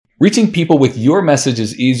Reaching people with your message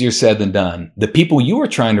is easier said than done. The people you are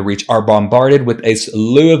trying to reach are bombarded with a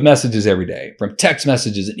slew of messages every day. From text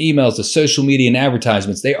messages and emails to social media and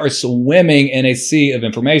advertisements, they are swimming in a sea of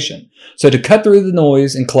information. So to cut through the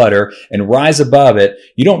noise and clutter and rise above it,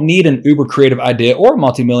 you don't need an uber creative idea or a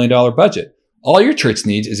multi-million-dollar budget. All your church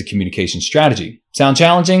needs is a communication strategy. Sound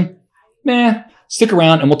challenging? Meh. Stick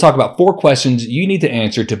around and we'll talk about 4 questions you need to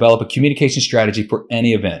answer to develop a communication strategy for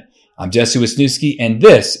any event. I'm Jesse Wisniewski, and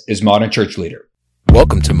this is Modern Church Leader.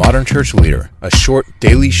 Welcome to Modern Church Leader, a short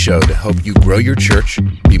daily show to help you grow your church,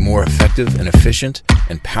 be more effective and efficient,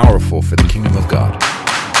 and powerful for the kingdom of God.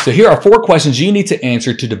 So here are 4 questions you need to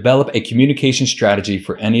answer to develop a communication strategy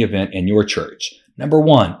for any event in your church. Number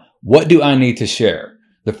 1, what do I need to share?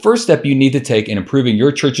 The first step you need to take in improving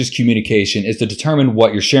your church's communication is to determine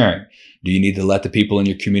what you're sharing. Do you need to let the people in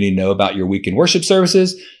your community know about your weekend worship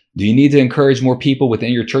services? Do you need to encourage more people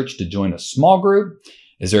within your church to join a small group?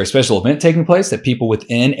 Is there a special event taking place that people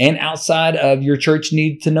within and outside of your church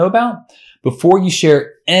need to know about? Before you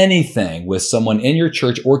share anything with someone in your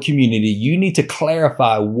church or community, you need to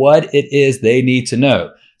clarify what it is they need to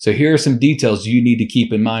know. So here are some details you need to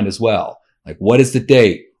keep in mind as well. Like, what is the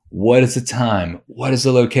date? What is the time? What is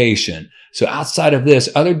the location? So outside of this,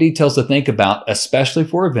 other details to think about, especially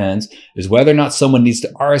for events, is whether or not someone needs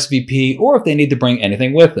to RSVP or if they need to bring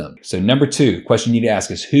anything with them. So number 2, question you need to ask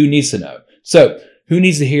is who needs to know? So who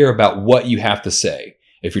needs to hear about what you have to say?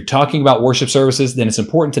 If you're talking about worship services, then it's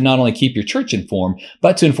important to not only keep your church informed,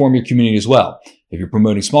 but to inform your community as well. If you're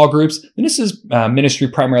promoting small groups, then this is ministry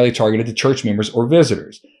primarily targeted to church members or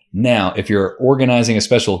visitors. Now, if you're organizing a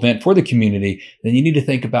special event for the community, then you need to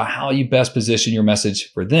think about how you best position your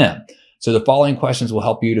message for them. So the following questions will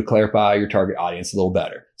help you to clarify your target audience a little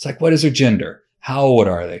better. It's like, what is their gender? How old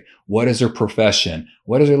are they? What is their profession?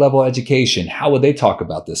 What is their level of education? How would they talk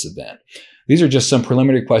about this event? These are just some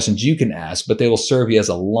preliminary questions you can ask, but they will serve you as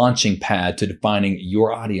a launching pad to defining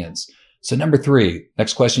your audience. So number 3,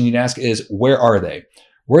 next question you need to ask is, where are they?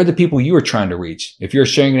 Where are the people you are trying to reach? If you're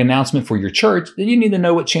sharing an announcement for your church, then you need to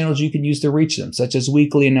know what channels you can use to reach them, such as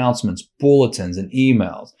weekly announcements, bulletins, and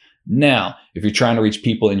emails. Now, if you're trying to reach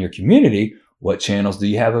people in your community, what channels do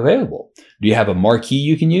you have available? Do you have a marquee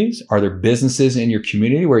you can use? Are there businesses in your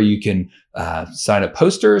community where you can sign up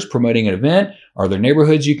posters promoting an event? Are there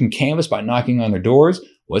neighborhoods you can canvass by knocking on their doors?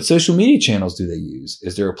 What social media channels do they use?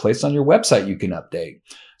 Is there a place on your website you can update?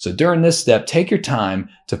 So during this step, take your time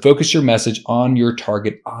to focus your message on your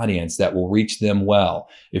target audience that will reach them well.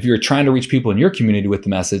 If you're trying to reach people in your community with the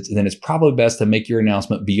message, then it's probably best to make your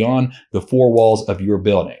announcement beyond the 4 walls of your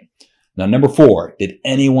building. Now, number 4, did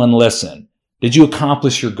anyone listen? Did you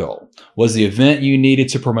accomplish your goal? Was the event you needed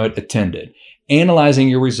to promote attended? Analyzing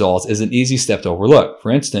your results is an easy step to overlook.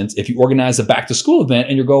 For instance, if you organize a back-to-school event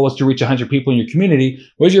and your goal was to reach 100 people in your community,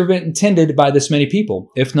 was your event intended by this many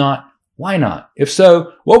people? If not, why not? If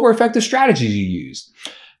so, what were effective strategies you used?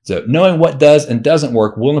 So knowing what does and doesn't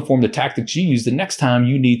work will inform the tactics you use the next time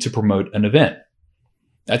you need to promote an event.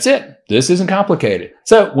 That's it. This isn't complicated.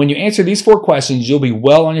 So when you answer these 4 questions, you'll be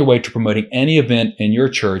well on your way to promoting any event in your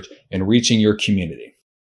church and reaching your community.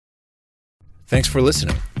 Thanks for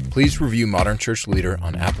listening. Please review Modern Church Leader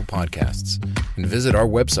on Apple Podcasts and visit our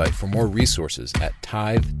website for more resources at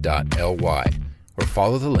tithe.ly or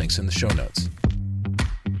follow the links in the show notes.